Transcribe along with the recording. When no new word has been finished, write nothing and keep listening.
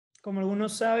Como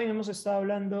algunos saben, hemos estado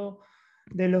hablando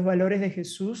de los valores de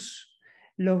Jesús,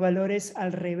 los valores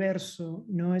al reverso,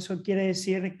 ¿no? Eso quiere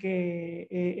decir que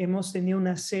hemos tenido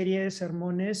una serie de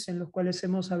sermones en los cuales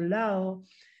hemos hablado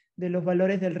de los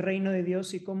valores del reino de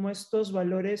Dios y cómo estos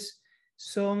valores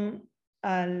son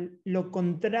lo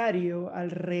contrario,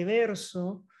 al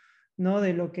reverso, ¿no?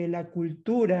 De lo que la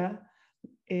cultura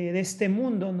de este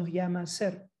mundo nos llama a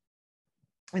ser.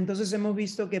 Entonces hemos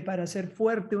visto que para ser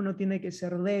fuerte uno tiene que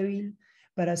ser débil,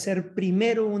 para ser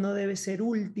primero uno debe ser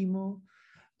último,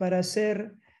 para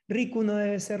ser rico uno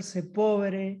debe serse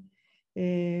pobre,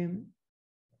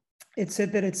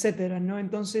 etcétera, etcétera, ¿no?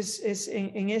 Entonces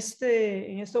en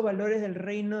estos valores del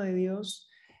reino de Dios,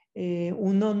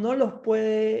 uno no los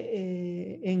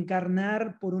puede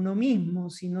encarnar por uno mismo,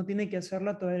 sino tiene que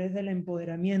hacerlo a través del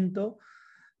empoderamiento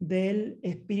del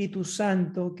Espíritu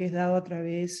Santo que es dado a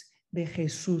través de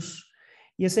Jesús.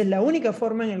 Y esa es la única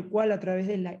forma en la cual a través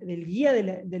del guía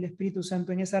del Espíritu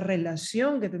Santo, en esa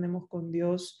relación que tenemos con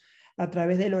Dios, a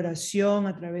través de la oración,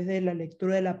 a través de la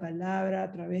lectura de la palabra,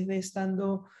 a través de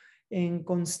estando en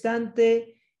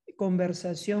constante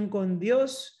conversación con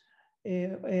Dios,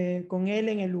 con Él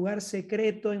en el lugar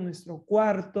secreto, en nuestro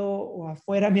cuarto o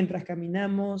afuera mientras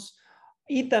caminamos,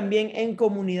 y también en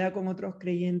comunidad con otros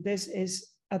creyentes,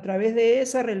 es a través de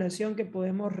esa relación que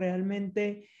podemos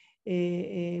realmente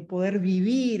poder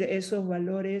vivir esos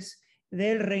valores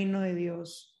del reino de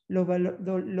Dios, los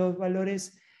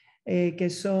valores que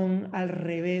son al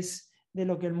revés de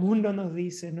lo que el mundo nos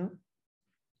dice, ¿no?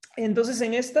 Entonces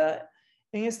en esta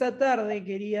tarde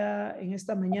en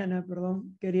esta mañana,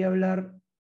 perdón, quería hablar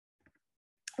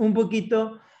un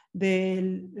poquito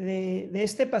de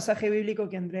este pasaje bíblico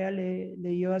que Andrea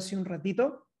leyó hace un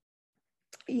ratito,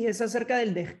 y es acerca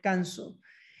del descanso.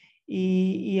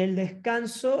 Y el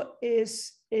descanso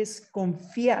es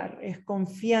confiar, es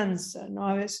confianza, ¿no?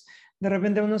 A veces de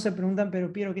repente uno se pregunta,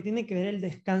 pero Piero, ¿qué tiene que ver el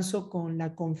descanso con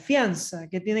la confianza?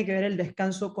 ¿Qué tiene que ver el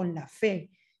descanso con la fe?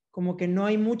 Como que no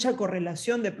hay mucha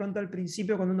correlación de pronto al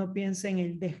principio cuando uno piensa en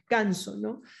el descanso,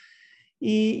 ¿no?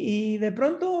 Y de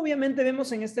pronto obviamente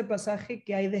vemos en este pasaje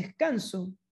que hay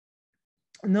descanso,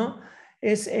 ¿no?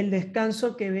 Es el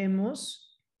descanso que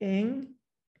vemos en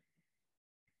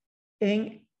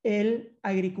el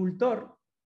agricultor.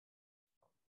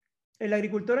 El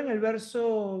agricultor en el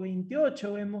verso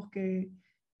 28 vemos que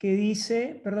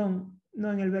dice, perdón,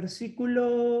 no, en el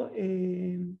versículo,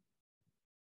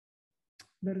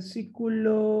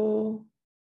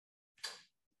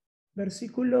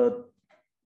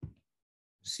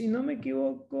 si no me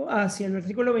equivoco, sí, el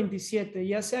versículo 27,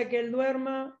 ya sea que él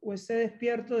duerma o esté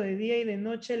despierto de día y de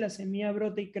noche, la semilla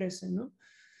brota y crece, ¿no?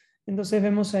 Entonces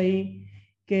vemos ahí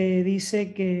que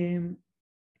dice que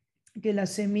la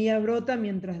semilla brota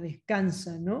mientras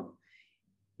descansa, ¿no?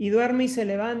 Y duerme y se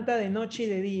levanta de noche y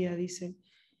de día, dice.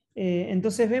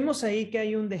 Entonces vemos ahí que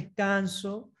hay un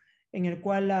descanso en el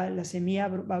cual la semilla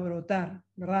va a brotar,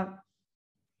 ¿verdad?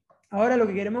 Ahora lo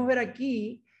que queremos ver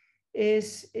aquí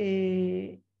es, lo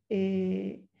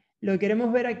que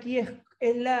queremos ver aquí es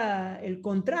el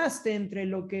contraste entre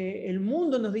lo que el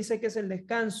mundo nos dice que es el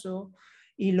descanso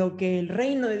y lo que el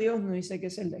reino de Dios nos dice que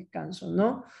es el descanso,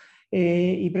 ¿no?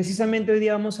 Y precisamente hoy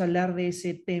día vamos a hablar de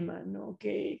ese tema, ¿no?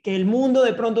 Que el mundo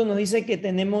de pronto nos dice que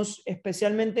tenemos,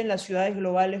 especialmente en las ciudades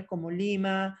globales como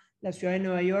Lima, la ciudad de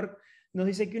Nueva York, nos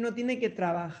dice que uno tiene que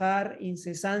trabajar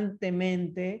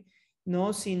incesantemente,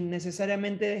 ¿no? Sin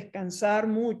necesariamente descansar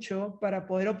mucho para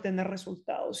poder obtener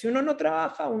resultados. Si uno no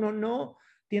trabaja, uno no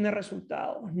tiene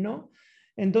resultados, ¿no?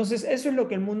 Entonces, eso es lo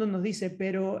que el mundo nos dice,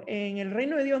 pero en el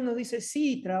reino de Dios nos dice,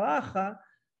 sí, trabaja,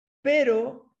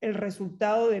 pero el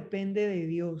resultado depende de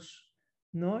Dios,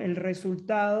 ¿no? El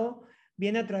resultado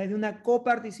viene a través de una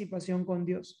coparticipación con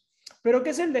Dios. Pero ¿qué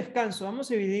es el descanso? Vamos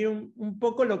a dividir un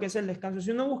poco lo que es el descanso.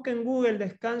 Si uno busca en Google, el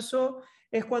descanso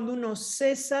es cuando uno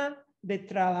cesa de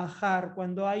trabajar,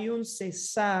 cuando hay un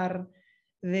cesar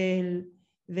del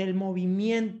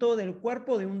movimiento del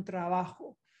cuerpo de un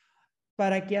trabajo,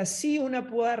 para que así una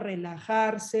pueda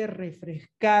relajarse,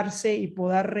 refrescarse y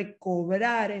poder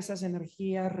recobrar esas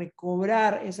energías,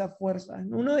 recobrar esas fuerzas.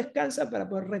 Uno descansa para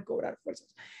poder recobrar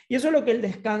fuerzas. Y eso es lo que el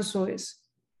descanso es,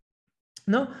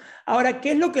 ¿no? Ahora,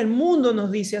 ¿qué es lo que el mundo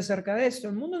nos dice acerca de esto?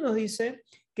 El mundo nos dice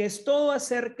que es todo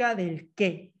acerca del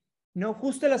qué, ¿no?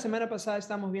 Justo la semana pasada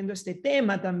estamos viendo este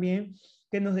tema también,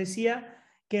 que nos decía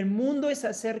que el mundo es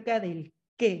acerca del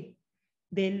qué,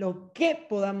 de lo que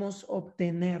podamos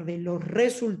obtener, de los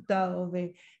resultados,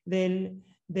 de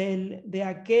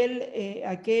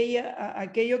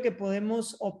aquello que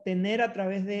podemos obtener a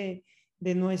través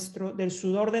del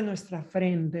sudor de nuestra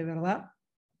frente, ¿verdad?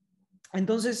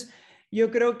 Entonces, Yo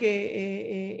creo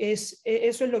que eso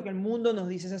es lo que el mundo nos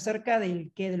dice, es acerca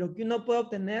del qué, de lo que uno puede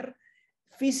obtener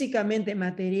físicamente,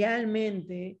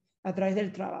 materialmente, a través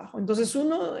del trabajo. Entonces,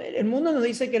 el mundo nos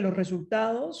dice que los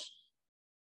resultados,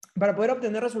 para poder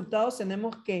obtener resultados,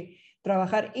 tenemos que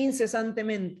trabajar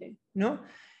incesantemente, ¿no?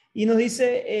 Y nos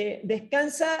dice,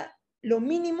 descansa lo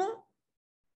mínimo,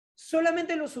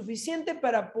 solamente lo suficiente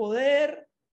para poder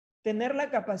tener la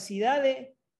capacidad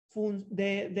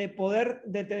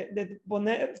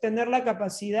tener la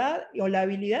capacidad o la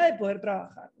habilidad de poder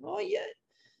trabajar, ¿no? Y,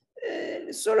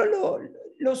 solo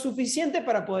lo suficiente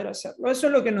para poder hacerlo. Eso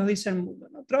es lo que nos dice el mundo,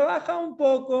 ¿no? Trabaja un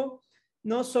poco,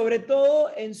 ¿no? Sobre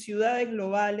todo en ciudades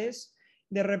globales.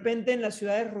 De repente en las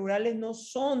ciudades rurales no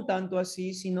son tanto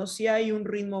así, sino sí hay un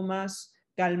ritmo más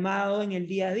calmado en el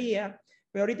día a día.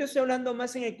 Pero ahorita estoy hablando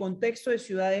más en el contexto de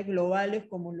ciudades globales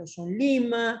como lo son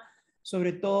Lima,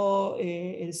 sobre todo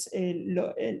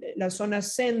la zona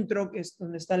centro, que es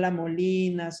donde está La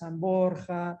Molina, San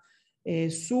Borja,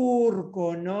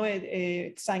 Surco, ¿no?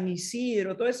 San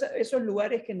Isidro, todos esos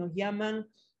lugares que nos llaman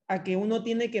a que uno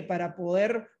tiene que, para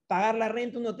poder pagar la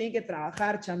renta, uno tiene que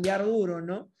trabajar, chambear duro,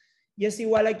 ¿no? Y es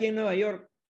igual aquí en Nueva York.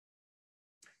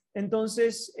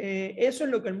 Entonces, eso es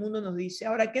lo que el mundo nos dice.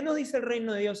 Ahora, ¿qué nos dice el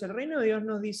reino de Dios? El reino de Dios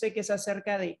nos dice que es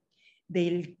acerca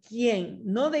del quién,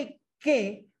 no de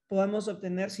qué podamos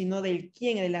obtener, sino del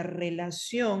quién, de la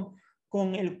relación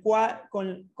con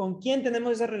quién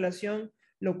tenemos esa relación,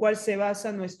 lo cual se basa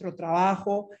en nuestro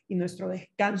trabajo y nuestro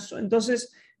descanso.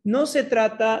 Entonces, no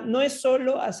es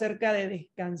solo acerca de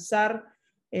descansar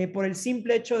por el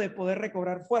simple hecho de poder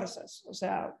recobrar fuerzas. O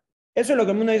sea, eso es lo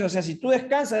que el mundo dice. O sea, si tú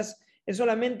descansas, es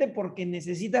solamente porque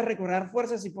necesitas recobrar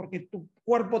fuerzas y porque tu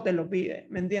cuerpo te lo pide,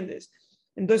 ¿me entiendes?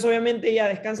 Entonces, obviamente, ya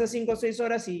descansa 5 o 6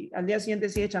 horas y al día siguiente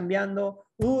sigue chambeando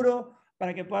duro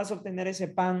para que puedas obtener ese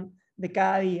pan de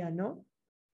cada día, ¿no?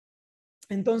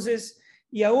 Entonces,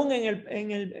 y aún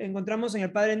encontramos en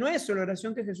el Padre Nuestro, la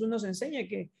oración que Jesús nos enseña,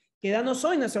 que danos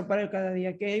hoy nuestro pan de cada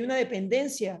día, que hay una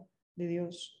dependencia de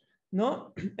Dios,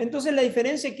 ¿no? Entonces, la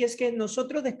diferencia aquí es que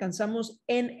nosotros descansamos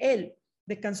en Él,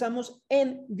 descansamos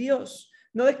en Dios,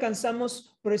 no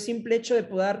descansamos por el simple hecho de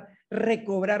poder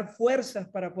recobrar fuerzas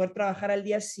para poder trabajar al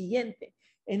día siguiente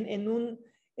en un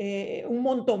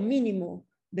monto mínimo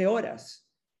de horas,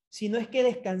 sino es que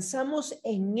descansamos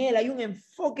en Él. Hay un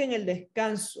enfoque en el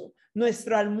descanso.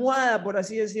 Nuestra almohada, por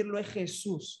así decirlo, es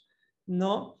Jesús,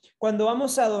 ¿no? Cuando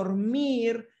vamos a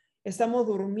dormir, estamos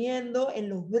durmiendo en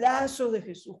los brazos de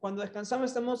Jesús. Cuando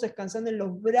descansamos, estamos descansando en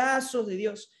los brazos de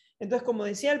Dios. Entonces, como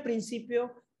decía al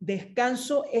principio,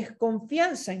 descanso es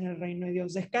confianza en el reino de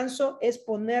Dios. Descanso es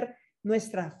poner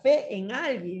nuestra fe en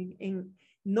alguien,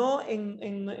 no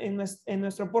en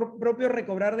nuestro propio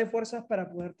recobrar de fuerzas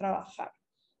para poder trabajar.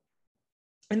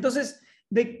 Entonces,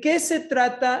 ¿de qué se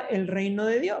trata el reino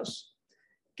de Dios?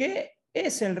 ¿Qué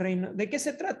es el reino? ¿De qué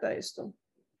se trata esto?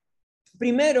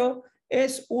 Primero,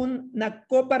 es una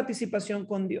coparticipación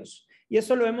con Dios. Y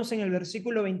eso lo vemos en el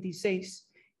versículo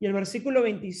 26. Y el versículo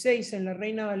 26 en la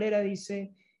Reina Valera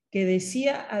dice que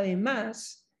decía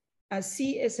además,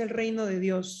 así es el reino de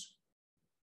Dios,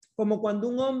 como cuando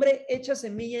un hombre echa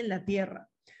semilla en la tierra,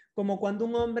 como cuando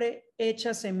un hombre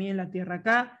echa semilla en la tierra.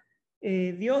 Acá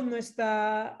Jesús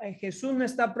no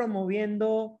está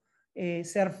promoviendo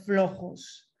ser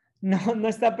flojos, no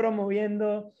está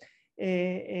promoviendo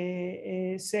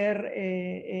ser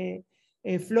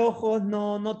flojos,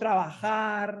 no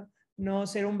trabajar, no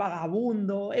ser un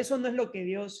vagabundo. Eso no es lo que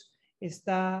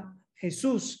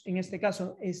Jesús en este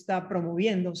caso está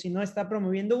promoviendo, sino está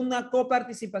promoviendo una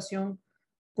coparticipación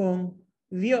con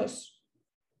Dios,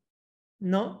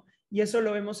 ¿no? Y eso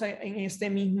lo vemos en este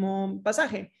mismo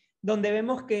pasaje, donde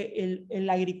vemos que el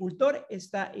agricultor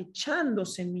está echando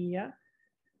semilla,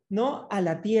 ¿no? A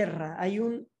la tierra.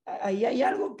 Ahí hay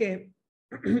algo que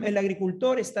el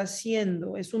agricultor está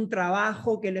haciendo, es un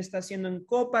trabajo que él está haciendo en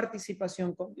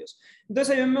coparticipación con Dios.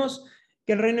 Entonces vemos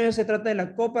que el reino de Dios se trata de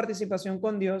la coparticipación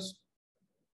con Dios.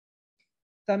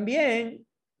 También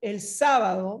el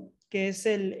sábado, que es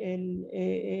el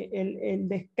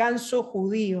descanso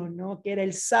judío, ¿no? Que era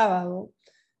el sábado,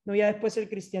 ¿no? Ya después el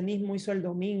cristianismo hizo el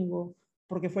domingo,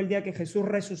 porque fue el día que Jesús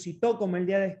resucitó como el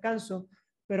día de descanso,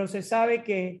 pero se sabe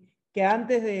que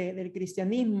antes del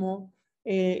cristianismo,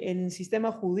 en el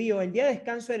sistema judío, el día de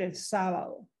descanso era el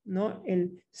sábado, ¿no?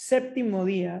 El séptimo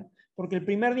día, porque el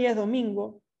primer día es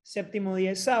domingo, séptimo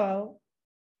día es sábado.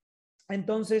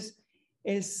 Entonces,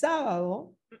 el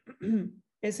sábado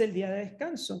es el día de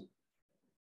descanso.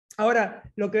 Ahora,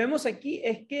 lo que vemos aquí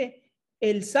es que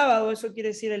el sábado, eso quiere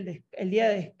decir el día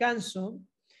de descanso,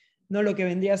 no lo que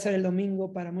vendría a ser el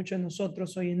domingo para muchos de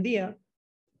nosotros hoy en día.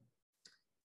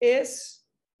 se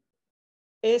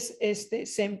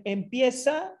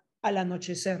empieza al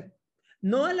anochecer,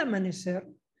 no al amanecer,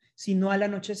 sino al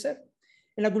anochecer.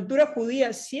 En la cultura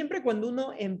judía, siempre cuando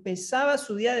uno empezaba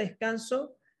su día de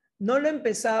descanso, no lo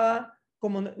empezaba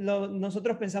como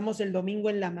nosotros pensamos el domingo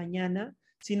en la mañana,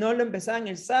 sino lo empezaban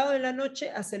el sábado en la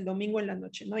noche hasta el domingo en la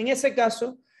noche, ¿no? En ese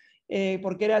caso,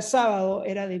 porque era sábado,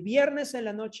 era de viernes en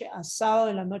la noche a sábado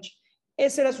en la noche.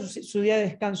 Ese era su día de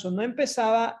descanso. No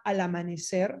empezaba al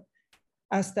amanecer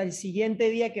hasta el siguiente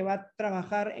día que va a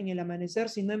trabajar en el amanecer,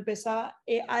 sino empezaba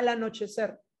al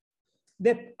anochecer.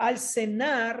 Al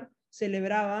cenar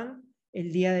celebraban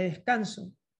el día de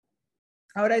descanso.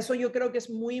 Ahora, eso yo creo que es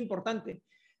muy importante,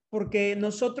 porque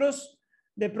nosotros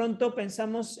de pronto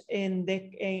pensamos en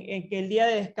que el día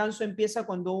de descanso empieza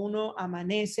cuando uno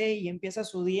amanece y empieza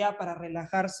su día para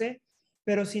relajarse,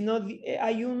 pero si no,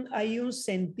 hay un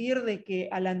sentir de que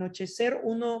al anochecer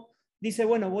uno dice,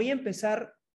 bueno, voy a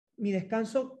empezar mi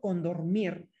descanso con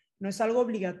dormir. No es algo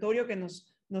obligatorio que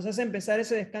nos hace empezar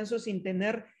ese descanso sin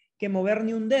tener que mover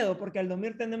ni un dedo, porque al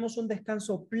dormir tenemos un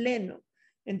descanso pleno.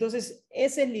 Entonces,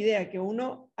 esa es la idea, que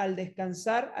uno al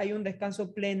descansar hay un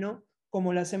descanso pleno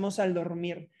como lo hacemos al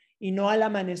dormir y no al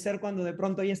amanecer cuando de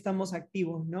pronto ya estamos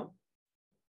activos, ¿no?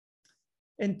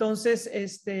 Entonces,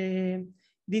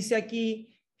 dice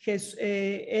aquí,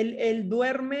 él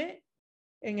duerme,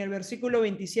 en el versículo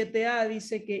 27a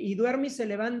dice que, y duerme y se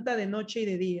levanta de noche y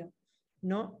de día,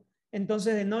 ¿no?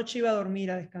 Entonces de noche iba a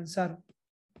dormir, a descansar.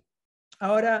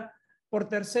 Ahora, por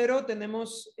tercero,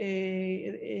 tenemos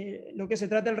lo que se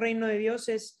trata del reino de Dios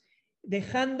es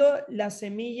dejando la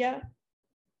semilla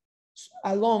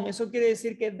alone. Eso quiere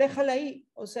decir que déjala ahí,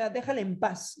 o sea, déjala en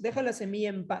paz, deja la semilla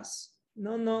en paz.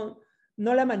 No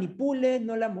la manipules,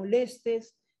 no la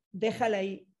molestes, déjala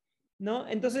ahí, ¿no?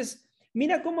 Entonces,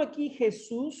 mira cómo aquí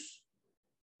Jesús,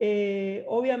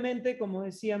 obviamente, como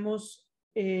decíamos,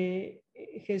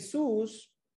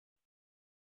 Jesús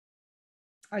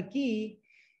aquí,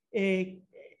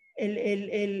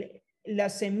 la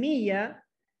semilla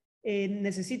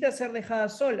necesita ser dejada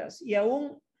solas y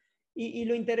aún, y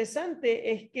lo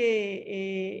interesante es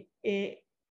que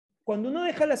cuando uno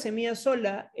deja la semilla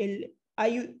sola,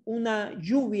 hay una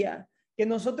lluvia que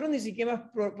nosotros ni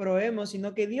siquiera proveemos,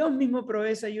 sino que Dios mismo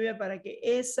provee esa lluvia para que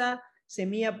esa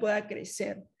semilla pueda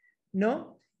crecer,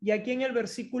 ¿no? Y aquí en el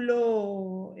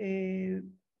versículo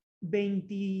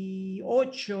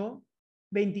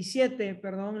 27,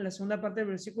 perdón, en la segunda parte del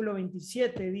versículo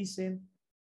 27 dice,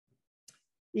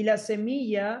 y la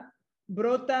semilla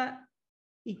brota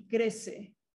y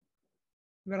crece,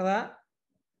 ¿verdad?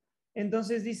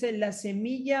 Entonces dice, la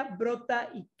semilla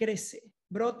brota y crece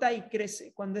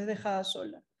cuando es dejada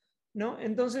sola, ¿no?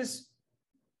 Entonces,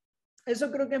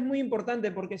 eso creo que es muy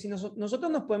importante porque si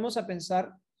nosotros nos podemos a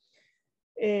pensar,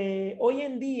 hoy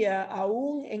en día,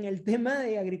 aún en el tema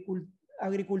de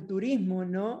agriculturismo,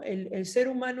 ¿no? El ser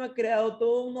humano ha creado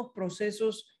todos unos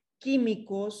procesos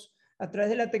químicos a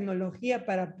través de la tecnología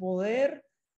para poder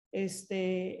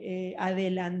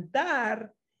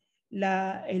adelantar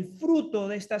el fruto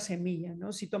de esta semilla,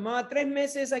 ¿no? Si tomaba 3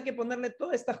 meses, hay que ponerle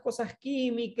todas estas cosas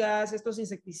químicas, estos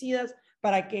insecticidas,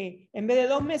 para que en vez de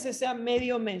 2 meses sea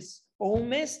medio mes o un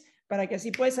mes, para que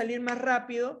así pueda salir más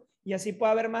rápido y así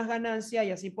pueda haber más ganancia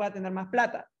y así pueda tener más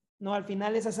plata, ¿no? Al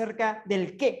final es acerca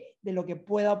del qué, de lo que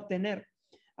pueda obtener.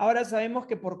 Ahora sabemos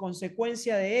que por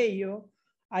consecuencia de ello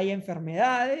hay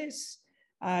enfermedades,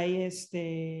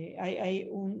 hay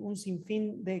un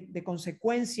sinfín de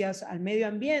consecuencias al medio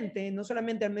ambiente, no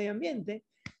solamente al medio ambiente,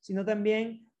 sino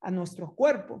también a nuestros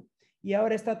cuerpos. Y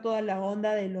ahora está toda la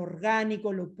onda del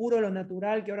orgánico, lo puro, lo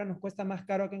natural, que ahora nos cuesta más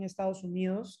caro aquí en Estados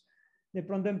Unidos. De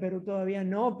pronto en Perú todavía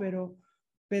no, pero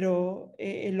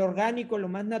el orgánico, lo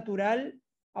más natural,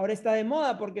 ahora está de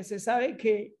moda porque se sabe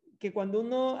que cuando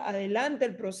uno adelanta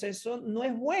el proceso no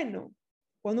es bueno.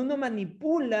 Cuando uno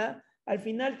manipula, al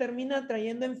final termina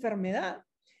trayendo enfermedad.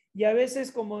 Y a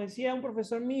veces, como decía un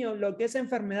profesor mío, lo que es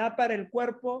enfermedad para el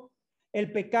cuerpo,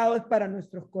 el pecado es para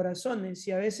nuestros corazones.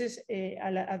 Y a veces,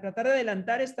 al tratar de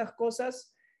adelantar estas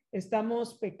cosas,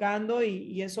 estamos pecando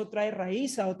y eso trae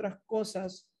raíz a otras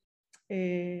cosas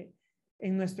en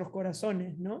nuestros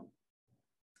corazones, ¿no?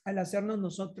 Al hacernos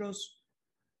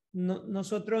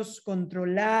nosotros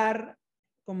controlar,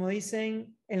 como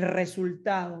dicen, el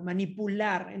resultado,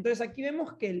 manipular. Entonces aquí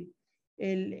vemos que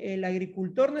el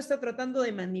agricultor no está tratando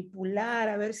de manipular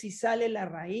a ver si sale la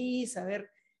raíz, a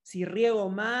ver si riego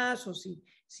más o si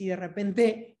de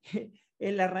repente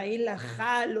la raíz la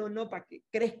jalo, ¿no? Para que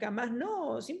crezca más.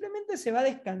 No, simplemente se va a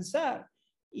descansar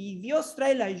y Dios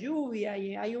trae la lluvia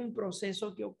y hay un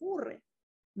proceso que ocurre,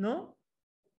 ¿no?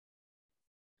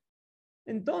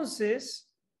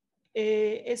 Entonces,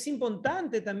 es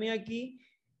importante también aquí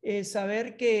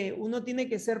saber que uno tiene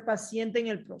que ser paciente en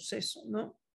el proceso,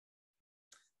 ¿no?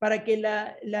 Para que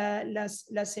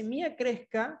la semilla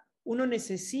crezca, uno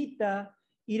necesita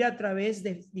ir a través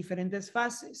de diferentes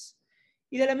fases.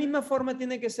 Y de la misma forma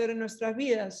tiene que ser en nuestras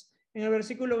vidas. En el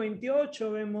versículo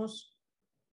 28 vemos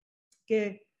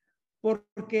que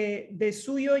porque de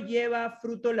suyo lleva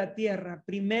fruto la tierra,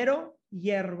 primero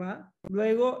hierba,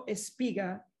 luego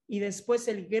espiga y después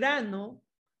el grano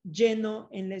lleno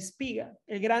en la espiga.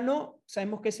 El grano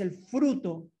sabemos que es el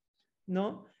fruto,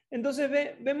 ¿no? Entonces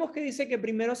vemos que dice que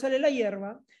primero sale la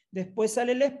hierba, después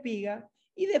sale la espiga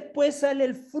y después sale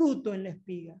el fruto en la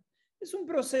espiga. Es un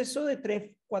proceso de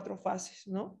 3, 4 fases,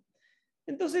 ¿no?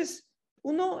 Entonces,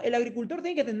 el agricultor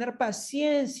tiene que tener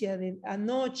paciencia de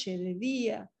noche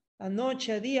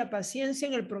a día, paciencia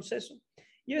en el proceso.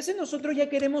 Y a veces nosotros ya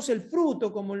queremos el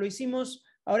fruto, como lo hicimos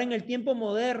ahora en el tiempo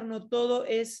moderno, todo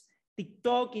es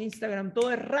TikTok, Instagram,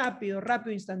 todo es rápido,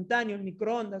 instantáneo, el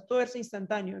microondas, todo es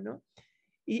instantáneo, ¿no?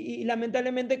 Y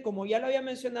lamentablemente, como ya lo había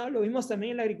mencionado, lo vimos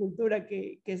también en la agricultura,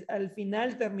 que al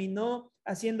final terminó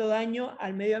haciendo daño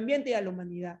al medio ambiente y a la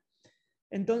humanidad.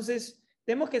 Entonces,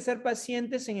 tenemos que ser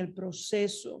pacientes en el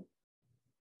proceso,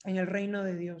 en el reino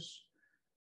de Dios.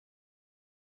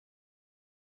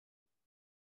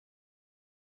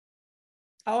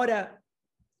 Ahora,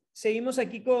 seguimos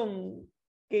aquí con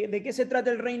de qué se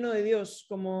trata el reino de Dios,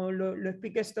 como lo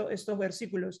explica estos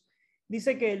versículos.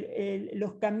 Dice que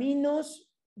los caminos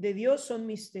de Dios son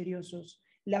misteriosos.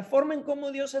 La forma en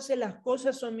cómo Dios hace las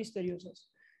cosas son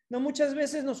misteriosas. No, muchas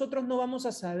veces nosotros no vamos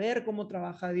a saber cómo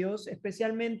trabaja Dios,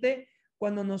 especialmente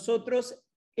cuando nosotros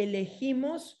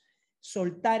elegimos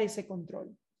soltar ese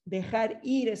control, dejar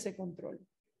ir ese control,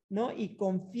 ¿no? Y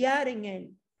confiar en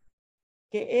Él,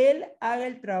 que Él haga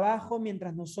el trabajo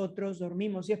mientras nosotros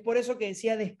dormimos. Y es por eso que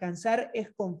decía, descansar es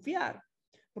confiar,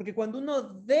 porque cuando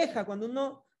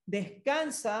uno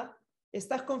descansa,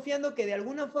 estás confiando que de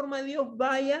alguna forma Dios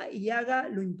vaya y haga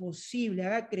lo imposible,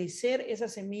 haga crecer esa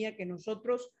semilla que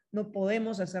nosotros no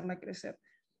podemos hacerla crecer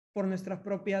por nuestras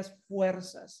propias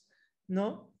fuerzas,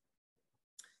 ¿no?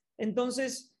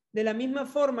 Entonces, de la misma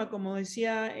forma, como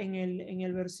decía en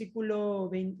el versículo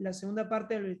 20, la segunda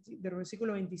parte del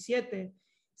versículo 27,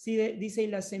 ¿sí? Dice, y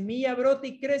la semilla brota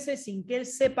y crece sin que él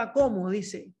sepa cómo,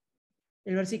 dice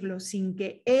el versículo, sin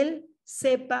que él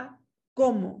sepa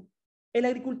cómo. El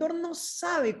agricultor no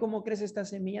sabe cómo crece esta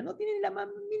semilla, no tiene la más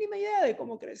mínima idea de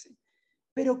cómo crece,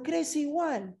 pero crece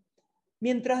igual.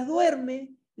 Mientras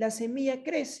duerme, la semilla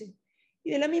crece.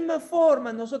 Y de la misma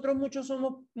forma, muchos de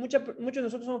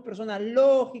nosotros somos personas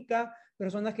lógicas,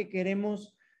 personas que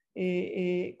queremos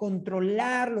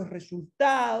controlar los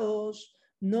resultados,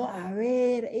 no, a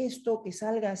ver, esto que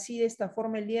salga así de esta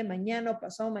forma el día de mañana o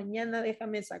pasado mañana,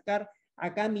 déjame sacar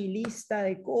acá mi lista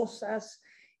de cosas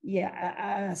y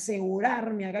a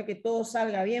asegurarme acá que todo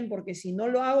salga bien, porque si no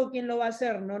lo hago, ¿quién lo va a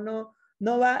hacer?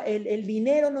 No va, el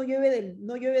dinero no llueve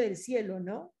del cielo,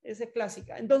 ¿no? Esa es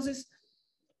clásica. Entonces,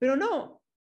 pero no,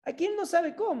 aquí él no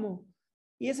sabe cómo.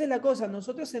 Y esa es la cosa,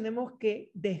 nosotros tenemos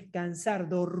que descansar,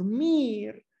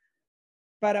 dormir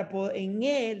para poder, en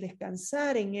él,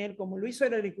 descansar en él, como lo hizo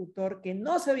el agricultor, que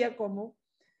no sabía cómo,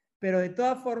 pero de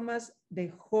todas formas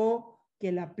dejó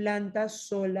que la planta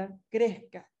sola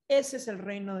crezca. Ese es el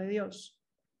reino de Dios.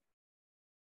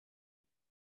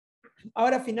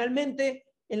 Ahora, finalmente,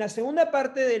 en la segunda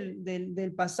parte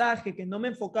del pasaje, que no me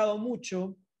he enfocado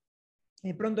mucho,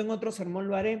 de pronto en otro sermón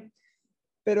lo haré,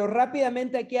 pero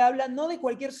rápidamente aquí habla no de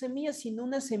cualquier semilla, sino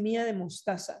una semilla de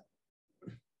mostaza.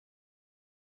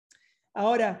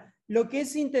 Ahora, lo que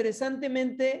es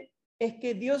interesantemente es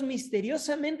que Dios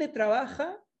misteriosamente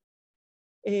trabaja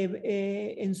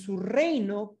en su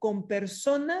reino con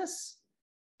personas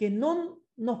que no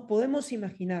nos podemos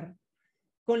imaginar,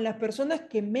 con las personas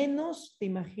que menos te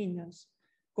imaginas,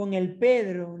 con el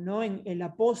Pedro, ¿no? El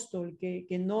apóstol,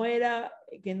 que no era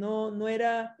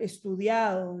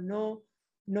estudiado,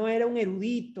 no era un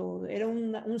erudito, era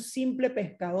un simple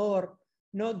pescador,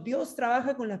 ¿no? Dios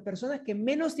trabaja con las personas que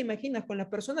menos te imaginas, con las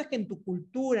personas que en tu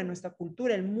cultura, en nuestra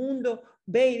cultura, el mundo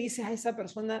ve y dice, a esa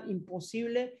persona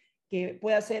imposible que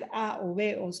pueda hacer A o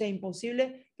B, o sea,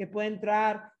 imposible que pueda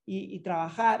entrar y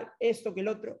trabajar esto que el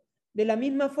otro. De la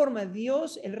misma forma,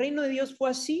 el reino de Dios fue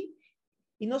así,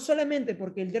 y no solamente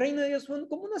porque el reino de Dios fue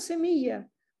como una semilla,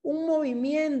 un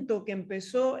movimiento que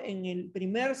empezó en el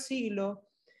primer siglo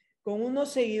con unos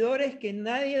seguidores que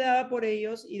nadie daba por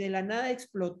ellos y de la nada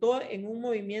explotó en un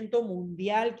movimiento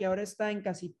mundial que ahora está en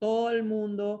casi todo el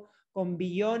mundo, con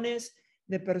billones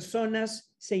de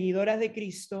personas seguidoras de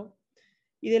Cristo.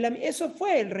 Y eso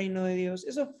fue el reino de Dios.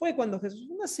 Eso fue cuando Jesús,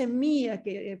 una semilla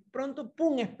que de pronto,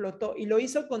 ¡pum!, explotó. Y lo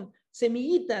hizo con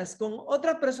semillitas, con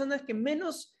otras personas que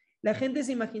menos la gente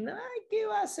se imagina. Ay, ¿qué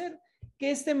va a hacer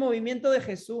que este movimiento de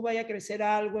Jesús vaya a crecer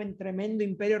a algo en tremendo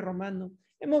imperio romano?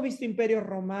 Hemos visto imperios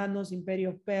romanos,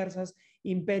 imperios persas,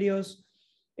 imperios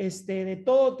de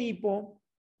todo tipo,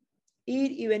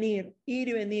 ir y venir,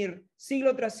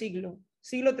 siglo tras siglo,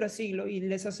 siglo tras siglo. Y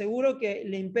les aseguro que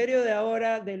el imperio de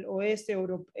ahora del oeste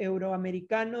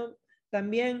euroamericano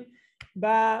también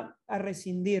va a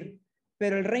rescindir,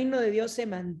 pero el reino de Dios se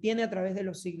mantiene a través de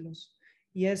los siglos.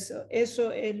 Y eso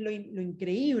es lo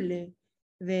increíble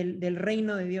del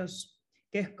reino de Dios,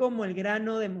 que es como el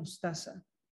grano de mostaza,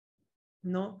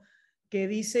 ¿no? Que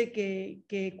dice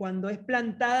que cuando es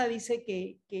plantada, dice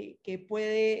que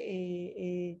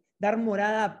puede dar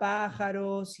morada a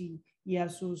pájaros y a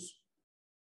sus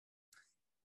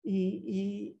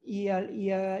y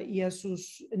a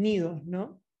sus nidos,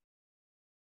 ¿no?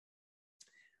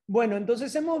 Bueno,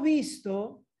 entonces hemos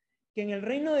visto que en el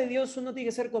reino de Dios uno tiene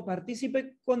que ser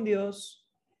copartícipe con Dios,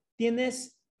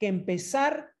 tienes que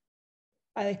empezar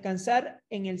a descansar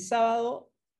en el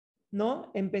sábado,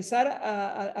 ¿no? Empezar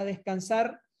a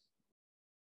descansar,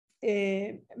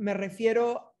 me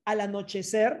refiero al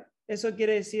anochecer, eso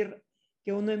quiere decir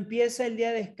que uno empieza el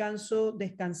día de descanso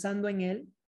descansando en él.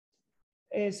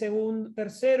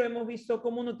 Tercero, hemos visto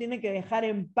cómo uno tiene que dejar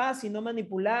en paz y no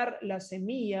manipular la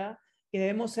semilla, que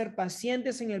debemos ser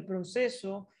pacientes en el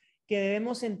proceso, que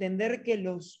debemos entender que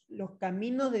los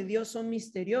caminos de Dios son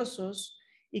misteriosos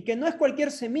y que no es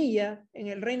cualquier semilla en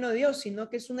el reino de Dios, sino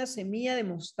que es una semilla de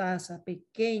mostaza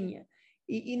pequeña.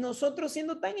 Y nosotros,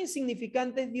 siendo tan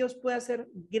insignificantes, Dios puede hacer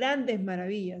grandes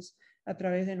maravillas a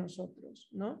través de nosotros,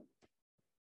 ¿no?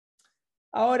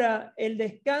 Ahora, el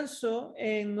descanso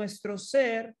en nuestro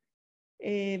ser,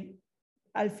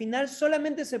 al final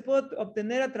solamente se puede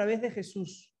obtener a través de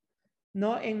Jesús,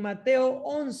 ¿no? En Mateo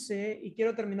 11, y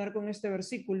quiero terminar con este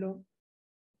versículo,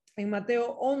 en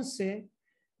Mateo 11,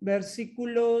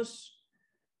 versículos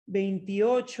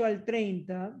 28 al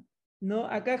 30, ¿no?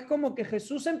 Acá es como que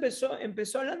Jesús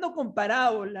empezó hablando con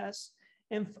parábolas,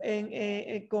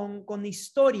 con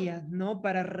historias, ¿no?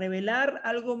 Para revelar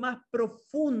algo más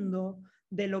profundo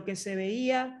de lo que se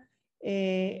veía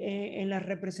en las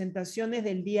representaciones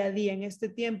del día a día. En este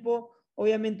tiempo,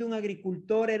 obviamente un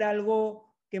agricultor era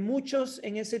algo que muchos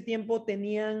en ese tiempo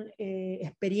tenían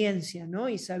experiencia, ¿no?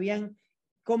 Y sabían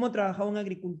cómo trabajaba un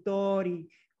agricultor y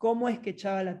cómo es que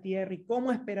echaba la tierra y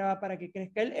cómo esperaba para que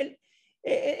crezca.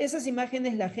 Esas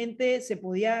imágenes la gente se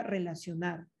podía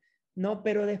relacionar, ¿no?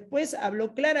 Pero después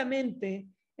habló claramente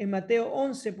en Mateo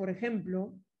 11, por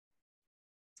ejemplo,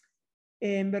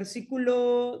 en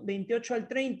versículo 28 al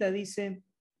 30 dice: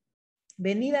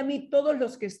 venid a mí todos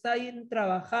los que estáis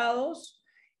trabajados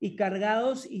y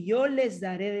cargados, y yo les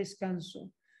daré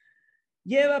descanso.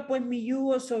 Lleva pues mi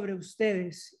yugo sobre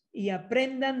ustedes y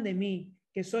aprendan de mí,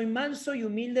 que soy manso y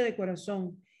humilde de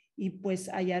corazón, y pues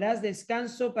hallarás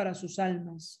descanso para sus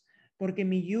almas, porque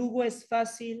mi yugo es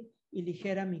fácil y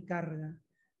ligera mi carga,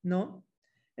 ¿no?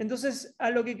 Entonces,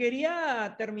 a lo que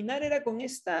quería terminar era con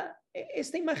esta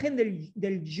imagen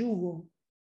del yugo,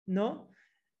 ¿no?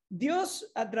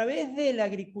 Dios, a través del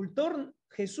agricultor,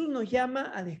 Jesús nos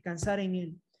llama a descansar en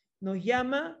él, nos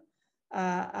llama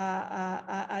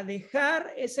a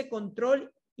dejar ese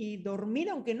control y dormir,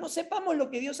 aunque no sepamos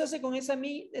lo que Dios hace con esa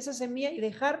semilla, y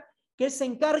dejar que Él se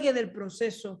encargue del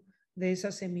proceso de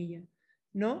esa semilla,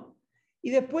 ¿no?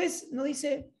 Y después nos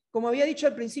dice, como había dicho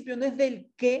al principio, no es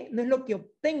del qué, no es lo que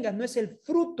obtengas, no es el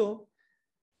fruto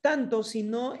tanto,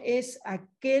 sino es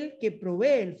aquel que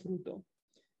provee el fruto,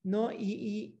 ¿no?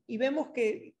 Y vemos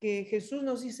que Jesús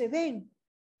nos dice, ven,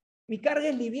 mi carga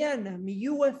es liviana, mi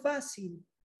yugo es fácil,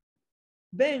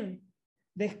 ven,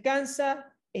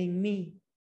 descansa en mí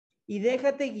y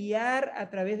déjate guiar a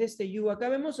través de este yugo. Acá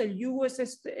vemos el yugo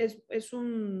es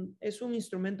un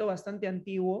instrumento bastante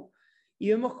antiguo, y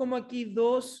vemos como aquí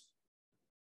dos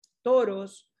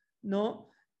toros, ¿no?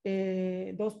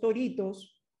 Dos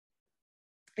toritos,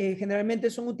 generalmente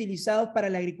son utilizados para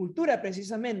la agricultura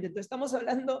precisamente. Entonces estamos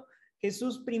hablando,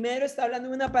 Jesús primero está hablando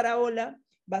de una parábola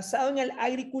basado en el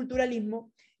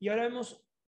agriculturalismo, y ahora vemos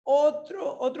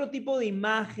otro tipo de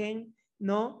imagen,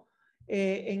 ¿no?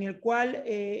 En el cual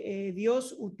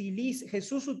Jesús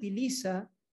utiliza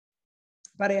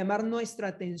para llamar nuestra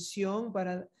atención,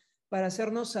 para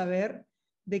hacernos saber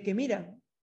de que, mira,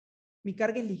 mi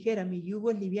carga es ligera, mi yugo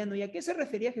es liviano. ¿Y a qué se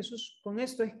refería Jesús con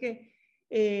esto? Es que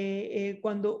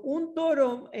cuando un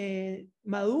toro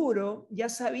maduro ya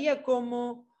sabía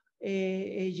cómo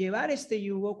llevar este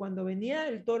yugo, cuando venía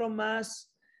el toro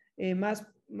más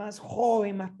más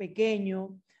joven, más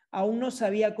pequeño, aún no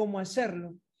sabía cómo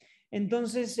hacerlo.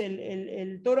 Entonces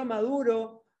el toro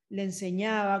maduro le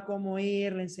enseñaba cómo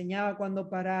ir, le enseñaba cuándo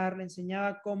parar, le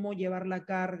enseñaba cómo llevar la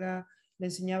carga, le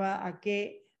enseñaba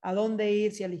a dónde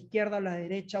ir, si a la izquierda o a la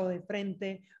derecha o de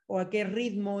frente, o a qué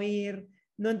ritmo ir,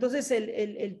 ¿no? Entonces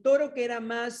el toro que era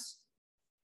más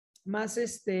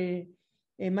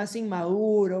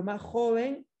inmaduro, más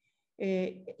joven,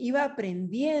 iba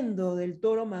aprendiendo del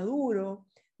toro maduro,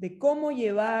 de cómo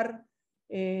llevar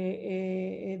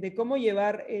la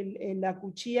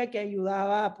cuchilla que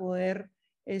ayudaba a poder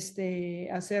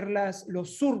hacer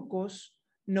los surcos,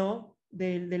 ¿no?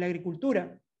 de la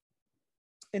agricultura.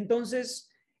 Entonces,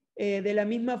 de la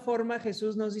misma forma,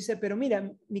 Jesús nos dice, pero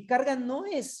mira, mi carga no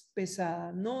es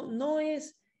pesada, no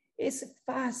es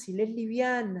fácil, es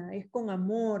liviana, es con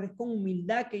amor, es con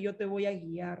humildad que yo te voy a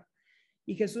guiar.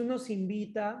 Y Jesús nos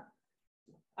invita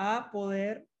a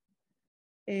poder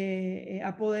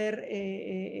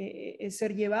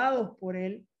ser llevados por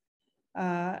Él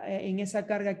en esa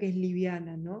carga que es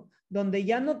liviana, ¿no? Donde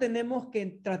ya no tenemos que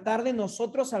tratar de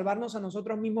nosotros salvarnos a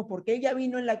nosotros mismos, porque Él ya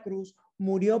vino en la cruz,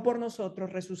 murió por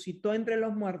nosotros, resucitó entre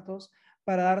los muertos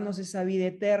para darnos esa vida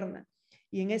eterna.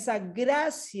 Y en esa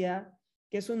gracia,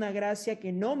 que es una gracia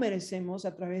que no merecemos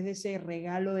a través de ese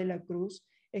regalo de la cruz,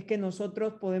 es que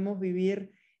nosotros podemos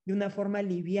vivir de una forma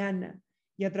liviana.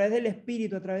 Y a través del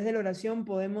Espíritu, a través de la oración,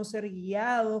 podemos ser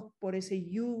guiados por ese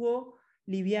yugo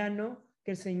liviano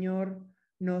que el Señor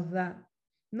nos da.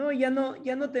 No, ya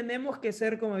no tenemos que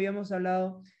ser, como habíamos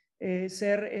hablado,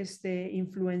 ser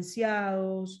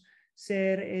influenciados,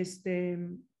 ser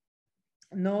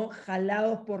no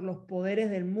jalados por los poderes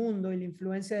del mundo y la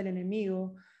influencia del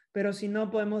enemigo, pero si no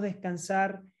podemos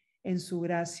descansar en su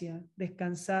gracia,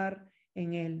 descansar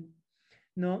en Él,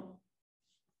 ¿no?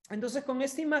 Entonces, con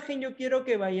esta imagen yo quiero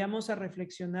que vayamos a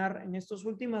reflexionar en estas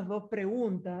últimas dos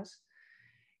preguntas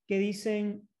que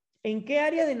dicen, ¿en qué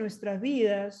área de nuestras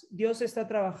vidas Dios está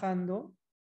trabajando?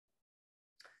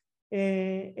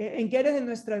 ¿En qué áreas de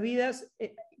nuestras vidas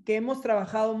que hemos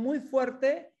trabajado muy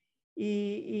fuerte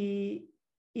y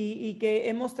que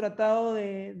hemos tratado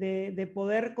de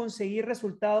poder conseguir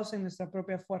resultados en nuestras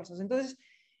propias fuerzas? Entonces,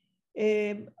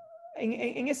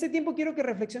 en este tiempo quiero que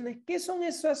reflexiones, ¿qué son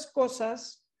esas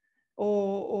cosas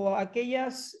o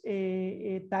aquellas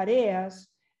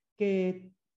tareas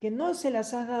que no se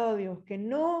las has dado a Dios, que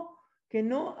no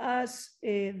has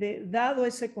dado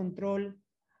ese control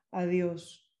a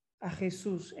Dios, a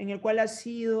Jesús, en el cual has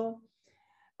ido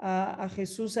a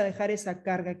Jesús a dejar esa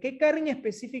carga? ¿Qué carga en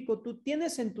específico tú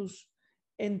tienes en tus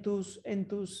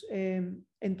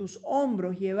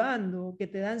hombros llevando, que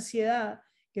te da ansiedad,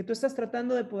 que tú estás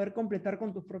tratando de poder completar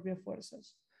con tus propias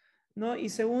fuerzas, ¿no? Y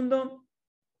segundo,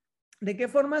 ¿de qué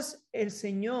formas el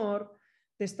Señor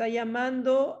te está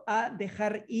llamando a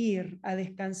dejar ir, a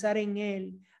descansar en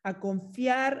Él, a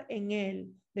confiar en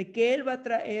Él, de que Él va a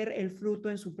traer el fruto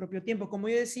en su propio tiempo? Como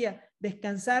yo decía,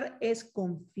 descansar es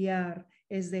confiar,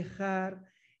 es dejar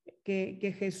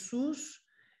que Jesús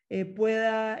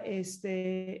pueda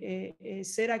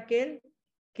ser aquel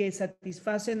que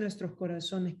satisface nuestros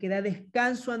corazones, que da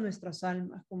descanso a nuestras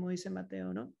almas, como dice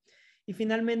Mateo, ¿no? Y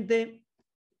finalmente,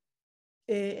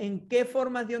 ¿en qué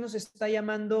formas Dios nos está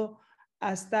llamando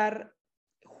a estar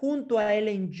junto a Él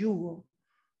en yugo,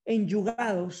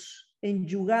 enyugados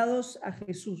a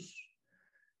Jesús?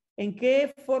 ¿En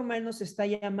qué forma Él nos está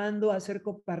llamando a ser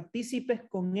copartícipes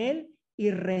con Él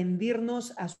y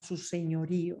rendirnos a su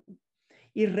señorío?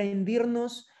 Y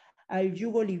rendirnos al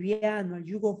yugo liviano, al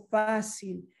yugo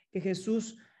fácil que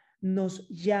Jesús nos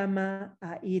llama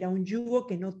a ir, a un yugo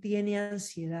que no tiene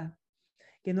ansiedad,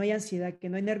 que no hay ansiedad, que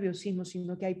no hay nerviosismo,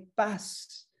 sino que hay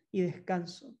paz y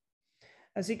descanso.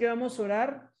 Así que vamos a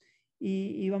orar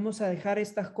y vamos a dejar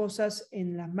estas cosas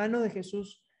en las manos de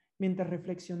Jesús mientras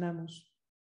reflexionamos,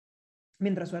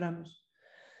 mientras oramos.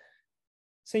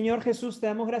 Señor Jesús, te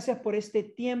damos gracias por este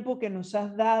tiempo que nos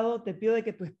has dado. Te pido de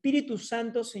que tu Espíritu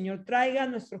Santo, Señor, traiga a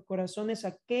nuestros corazones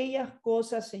aquellas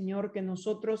cosas, Señor, que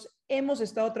nosotros hemos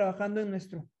estado trabajando en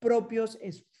nuestros propios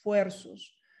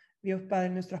esfuerzos. Dios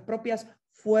Padre, nuestras propias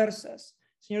fuerzas.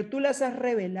 Señor, tú las has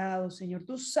revelado, Señor.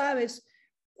 Tú sabes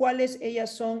cuáles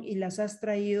ellas son y las has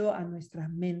traído a nuestras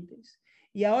mentes.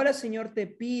 Y ahora, Señor, te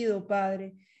pido,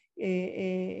 Padre,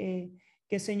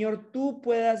 que, Señor, tú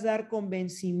puedas dar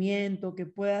convencimiento, que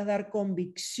puedas dar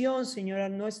convicción, Señor, a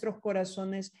nuestros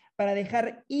corazones para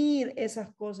dejar ir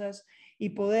esas cosas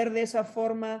y poder de esa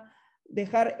forma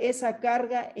dejar esa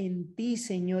carga en ti,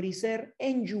 Señor, y ser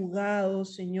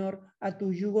enyugados, Señor, a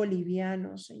tu yugo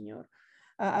liviano, Señor.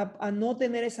 A no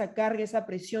tener esa carga, esa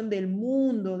presión del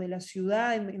mundo, de la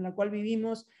ciudad en la cual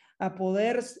vivimos, a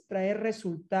poder traer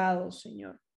resultados,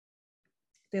 Señor.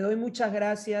 Te doy muchas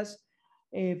gracias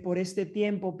por este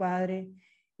tiempo, Padre,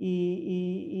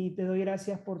 y te doy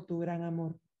gracias por tu gran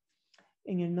amor.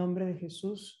 En el nombre de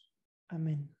Jesús,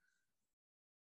 amén.